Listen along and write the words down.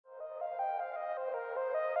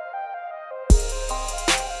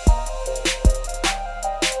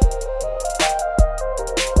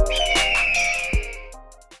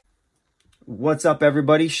What's up,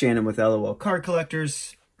 everybody? Shannon with LOL Card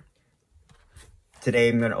Collectors. Today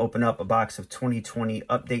I'm going to open up a box of 2020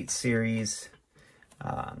 Update Series.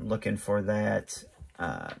 I'm looking for that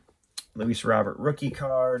Luis Robert rookie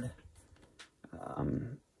card.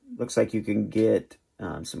 Looks like you can get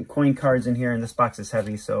some coin cards in here, and this box is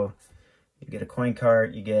heavy, so you get a coin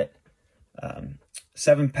card, you get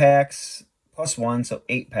 7 packs plus 1, so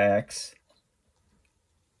 8 packs.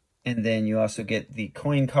 And then you also get the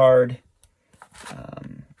coin card.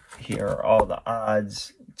 Here are all the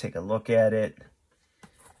odds. Take a look at it.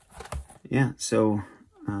 Yeah, so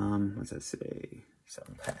what's that say?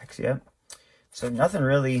 7 packs, yep. So nothing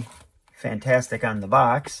really fantastic on the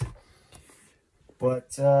box.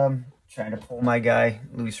 But trying to pull my guy,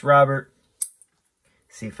 Luis Robert.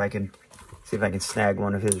 See if I can snag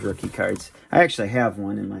one of his rookie cards. I actually have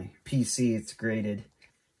one in my PC. It's graded.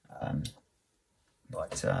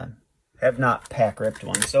 But have not pack ripped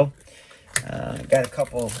one. So got a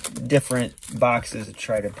couple different boxes to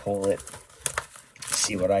try to pull it.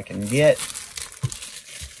 See what I can get.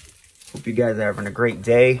 Hope you guys are having a great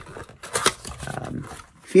day.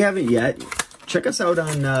 If you haven't yet, check us out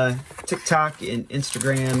on TikTok and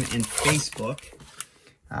Instagram and Facebook.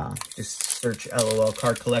 Just search LOL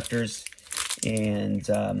Card Collectors, and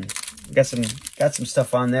got some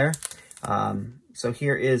stuff on there. So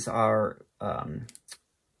here is our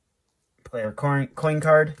player coin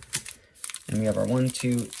card, and we have our 1,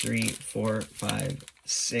 2, 3, 4, 5,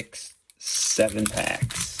 6, 7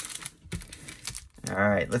 packs. All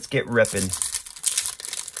right, let's get ripping.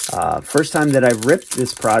 First time that I've ripped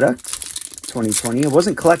this product, 2020. I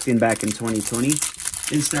wasn't collecting back in 2020.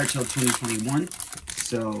 Didn't start till 2021.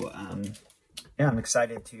 So, yeah, I'm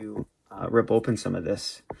excited to rip open some of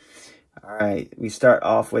this. All right, we start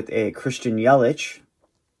off with a Christian Yelich.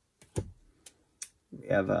 We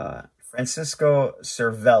have Francisco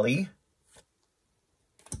Cervelli.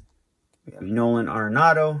 We have Nolan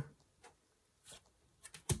Arenado.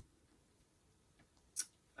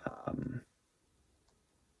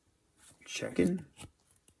 Checking.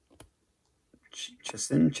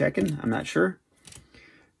 I'm not sure.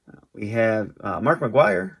 We have Mark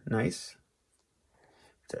McGwire. Nice.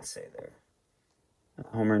 What's that say there?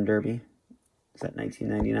 Home Run Derby. Is that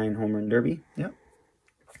 1999 Home Run Derby? Yep.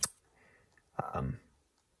 I'm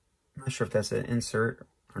not sure if that's an insert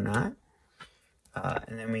or not.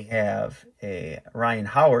 And then we have a Ryan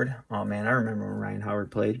Howard. Oh, man, I remember when Ryan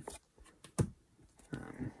Howard played.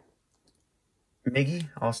 Miggy,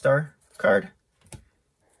 All-Star card.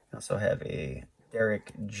 We also have a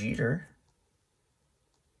Derek Jeter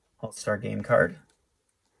All-Star Game card.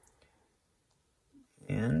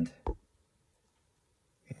 And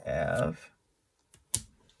we have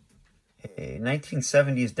a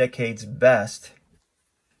 1970s Decades Best.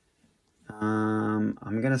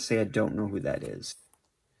 I'm going to say I don't know who that is.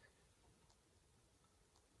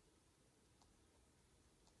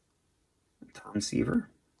 Tom Seaver?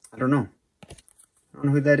 I don't know. I don't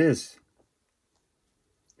know who that is.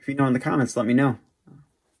 If you know in the comments, let me know.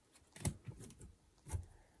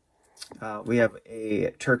 We have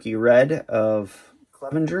a Turkey Red of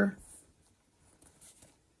Clevenger.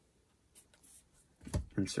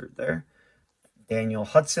 Insert there. Daniel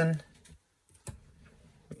Hudson.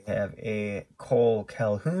 We have a Cole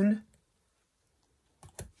Calhoun.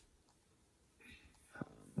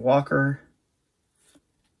 Walker.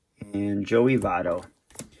 And Joey Votto.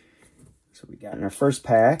 So we got in our first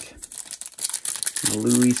pack,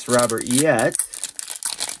 Luis Robert yet.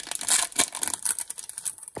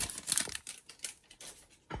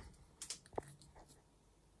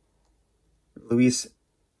 Luis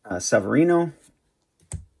Severino.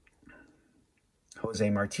 Jose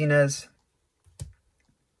Martinez.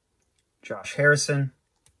 Josh Harrison.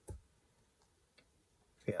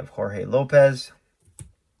 We have Jorge Lopez.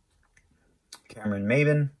 Cameron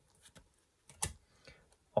Maybin.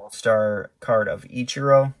 All-Star card of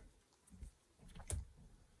Ichiro.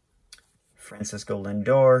 Francisco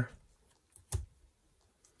Lindor.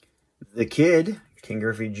 The Kid, King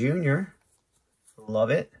Griffey Jr. Love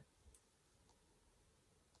it.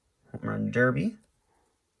 Home Run Derby.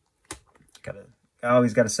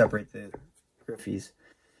 Always got to separate the Griffies.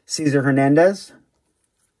 Cesar Hernandez.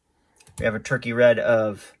 We have a Turkey Red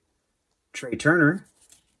of Trey Turner.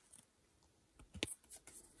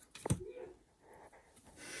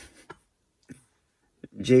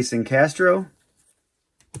 Jason Castro.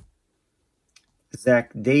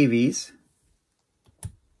 Zach Davies.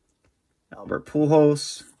 Albert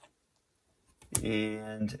Pujols.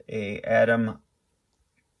 And a Adam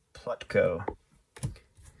Plutko.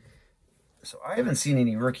 So I haven't seen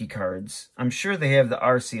any rookie cards. I'm sure they have the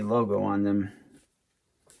RC logo on them.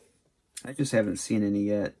 I just haven't seen any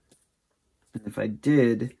yet. And if I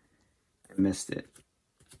did, I missed it.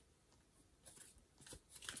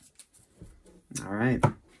 All right.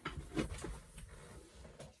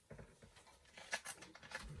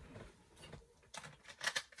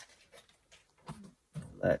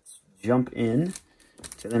 Let's jump in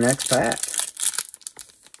to the next pack.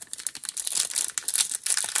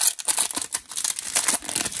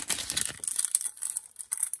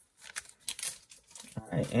 All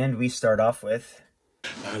right, and we start off with...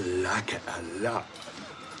 I like it a lot.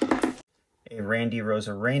 A Randy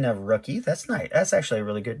Arozarena rookie. That's nice. That's actually a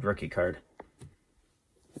really good rookie card.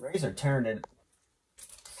 Rays are tearing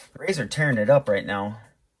it up right now.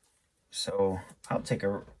 So I'll take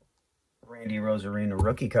a Randy Arozarena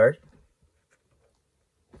rookie card.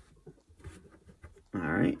 All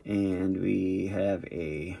right, and we have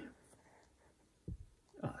a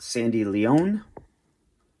Sandy Leon.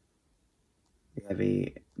 We have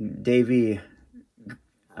a Davy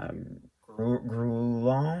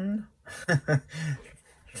Groulon.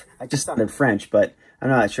 I just sounded French, but I'm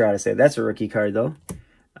not sure how to say it. That's a rookie card, though.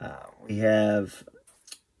 We have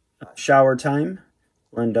Shower Time,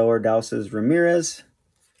 Lindor Dowses Ramirez.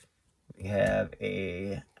 We have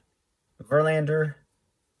a Verlander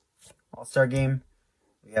All-Star Game.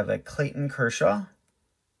 We have a Clayton Kershaw.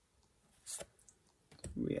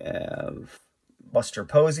 We have Buster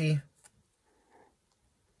Posey.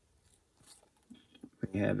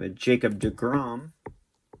 We have a Jacob deGrom.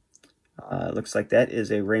 Looks like that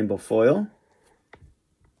is a rainbow foil.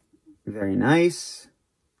 Very nice.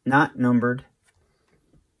 Not numbered.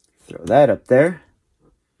 Throw that up there.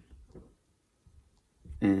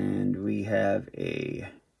 And we have a,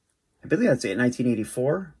 I believe that's a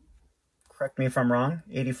 1984. Correct me if I'm wrong.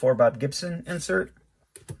 84 Bob Gibson insert.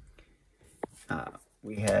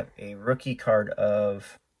 We have a rookie card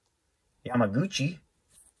of Yamaguchi.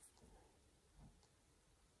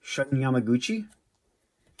 Shun Yamaguchi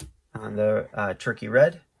on the Turkey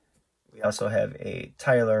Red. We also have a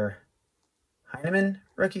Tyler Heineman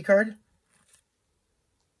rookie card.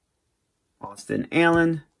 Austin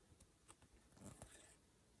Allen.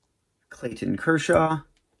 Clayton Kershaw.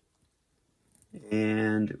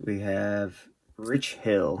 And we have Rich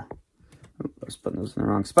Hill. Oh, I was putting those in the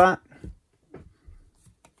wrong spot.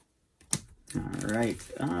 All right.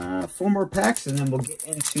 4 more packs, and then we'll get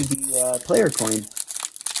into the player coin.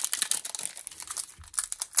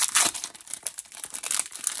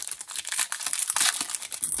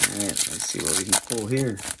 All right, let's see what we can pull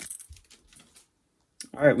here.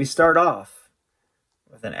 All right, we start off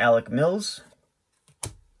with an Alec Mills.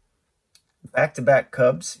 Back-to-back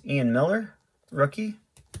Cubs, Ian Miller, rookie.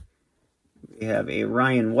 We have a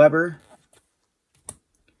Ryan Weber.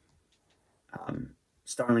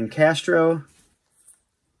 Starling Castro.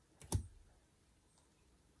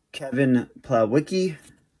 Kevin Plawecki.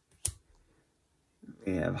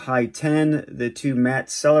 We have High 10, the 2 Matt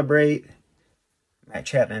Celebrate. Matt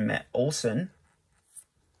Chapman, Matt Olson.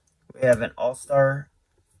 We have an All-Star.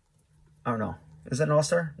 Oh, no. Is it an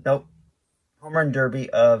All-Star? Nope. Home Run Derby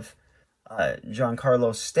of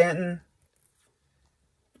Giancarlo Stanton.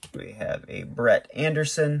 We have a Brett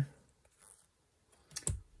Anderson.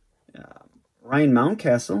 Ryan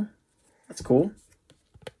Mountcastle. That's cool.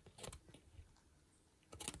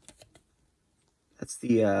 That's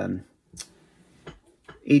the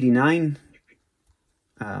 89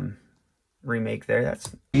 remake there.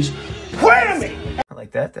 That's whammy! I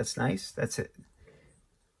like that. That's nice. That's it.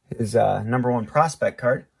 His #1 prospect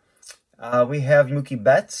card. We have Mookie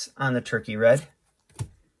Betts on the Turkey Red.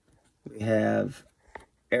 We have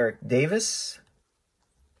Eric Davis.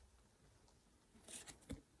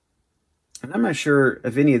 And I'm not sure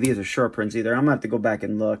if any of these are short prints either. I'm going to have to go back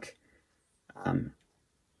and look.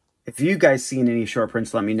 If you guys seen any short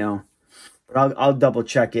prints, let me know. But I'll double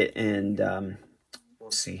check it and we'll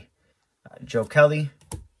see. Joe Kelly.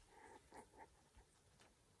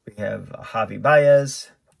 We have Javi Baez.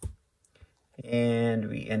 And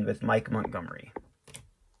we end with Mike Montgomery.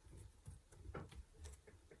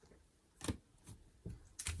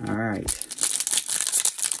 All right.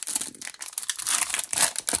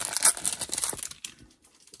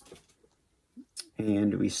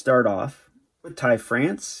 And we start off with Ty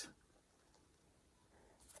France.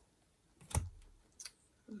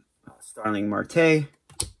 Starling Marte.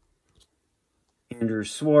 Andrew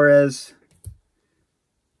Suarez.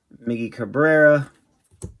 Miggy Cabrera.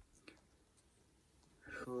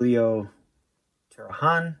 Julio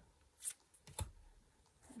Terahan.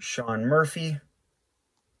 Sean Murphy.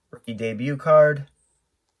 Rookie debut card.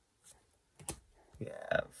 We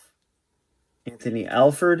have Anthony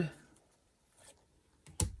Alford.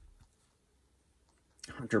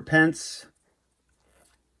 Hunter Pence.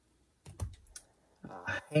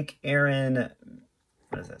 Hank Aaron,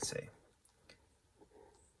 what does that say?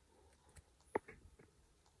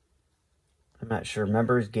 I'm not sure.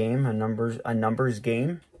 Members game, a numbers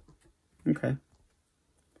game. Okay.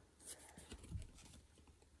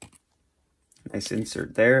 Nice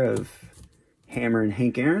insert there of Hammer and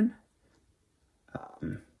Hank Aaron.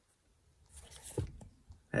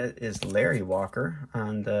 That is Larry Walker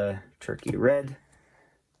on the Turkey Red.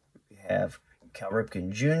 We have Cal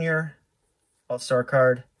Ripken Jr. All-Star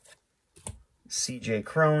card. CJ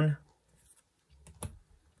Crone.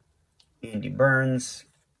 Andy Burns.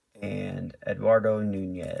 And Eduardo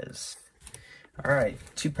Nunez. All right,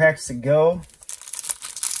 2 packs to go.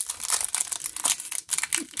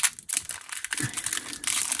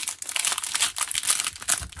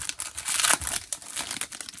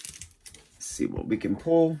 See what we can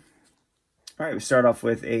pull. All right, we start off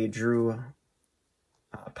with a Drew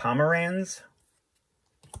Pomeranz.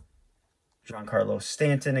 Giancarlo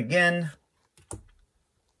Stanton again.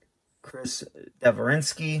 Chris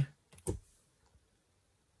Deverinsky.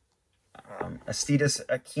 Aristides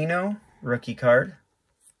Aquino, rookie card.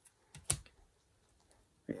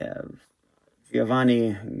 We have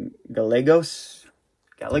Giovanni Gallegos.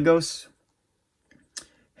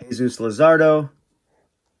 Jesus Luzardo,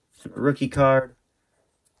 rookie card.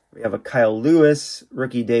 We have a Kyle Lewis,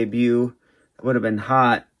 rookie debut. That would have been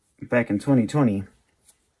hot back in 2020.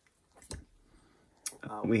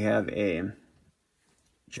 We have a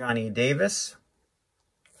Johnny Davis,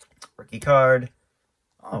 rookie card.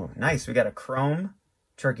 Oh, nice. We got a Chrome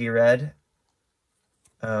Turkey Red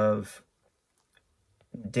of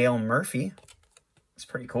Dale Murphy. It's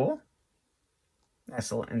pretty cool.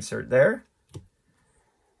 Nice little insert there.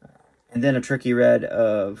 And then a Turkey Red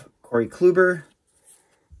of Corey Kluber.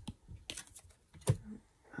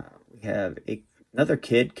 We have another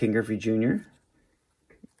kid, King Griffey Jr.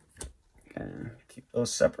 Keep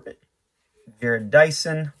those separate. Jared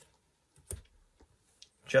Dyson.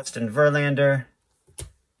 Justin Verlander.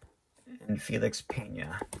 And Felix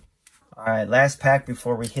Pena. All right, last pack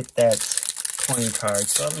before we hit that coin card.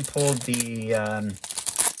 So I haven't pulled the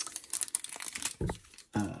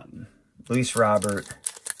Luis Robert.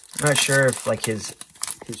 I'm not sure if like his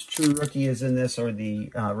true rookie is in this or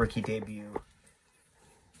the rookie debut.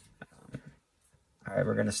 All right,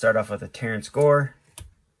 we're going to start off with a Terrence Gore.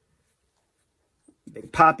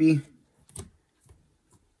 Big Poppy.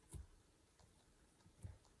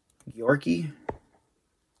 Yorkie.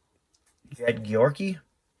 Jed Georgie.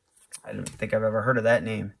 I don't think I've ever heard of that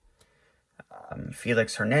name.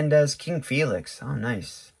 Felix Hernandez. King Felix. Oh,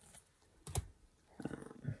 nice.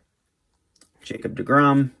 Jacob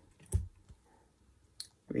deGrom.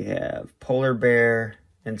 We have Polar Bear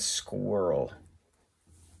and Squirrel.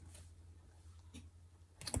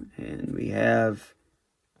 And we have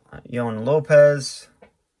Yohan Lopez.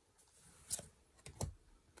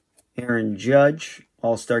 Aaron Judge.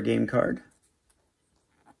 All-Star Game card.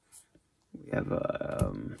 We have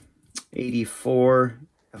 84,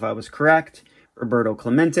 if I was correct. Roberto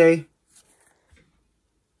Clemente.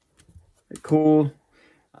 Very cool.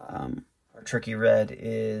 Our Turkey Red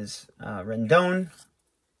is Rendon.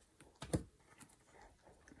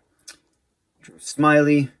 Drew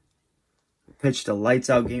Smiley. Pitched a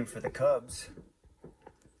lights-out game for the Cubs.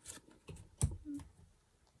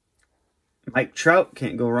 Mike Trout.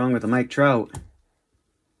 Can't go wrong with a Mike Trout.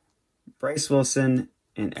 Bryce Wilson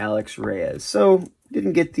and Alex Reyes. So,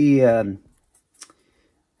 didn't get the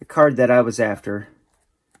card that I was after.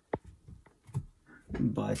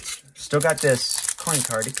 But, still got this coin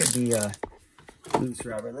card. It could be Luis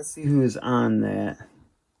Robert. Let's see who is on that.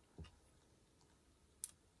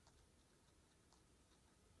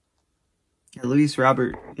 Yeah, Luis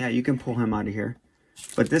Robert. Yeah, you can pull him out of here.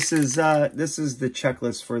 But this is the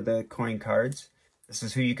checklist for the coin cards. This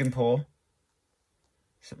is who you can pull.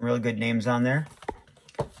 Some really good names on there.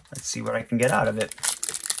 Let's see what I can get out of it.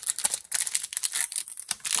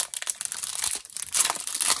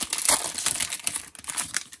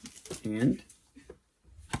 And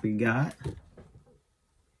we got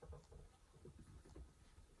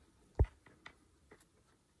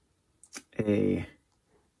a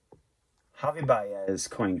Javi Baez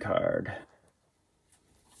coin card.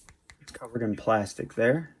 It's covered in plastic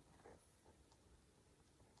there.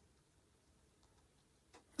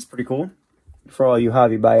 That's pretty cool for all you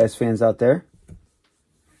Javi Baez fans out there.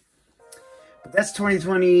 But that's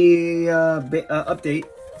 2020 update.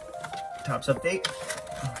 Topps update.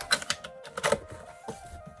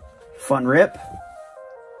 Fun rip.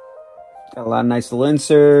 Got a lot of nice little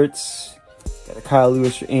inserts. Got a Kyle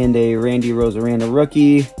Lewis and a Randy Rosarena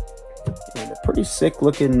rookie. And a pretty sick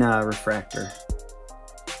looking refractor.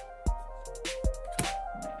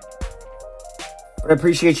 But I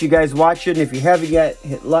appreciate you guys watching. If you haven't yet,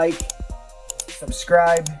 hit like,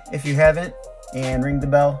 subscribe if you haven't, and ring the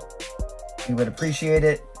bell. We would appreciate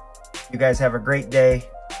it. You guys have a great day,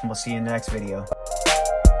 and we'll see you in the next video.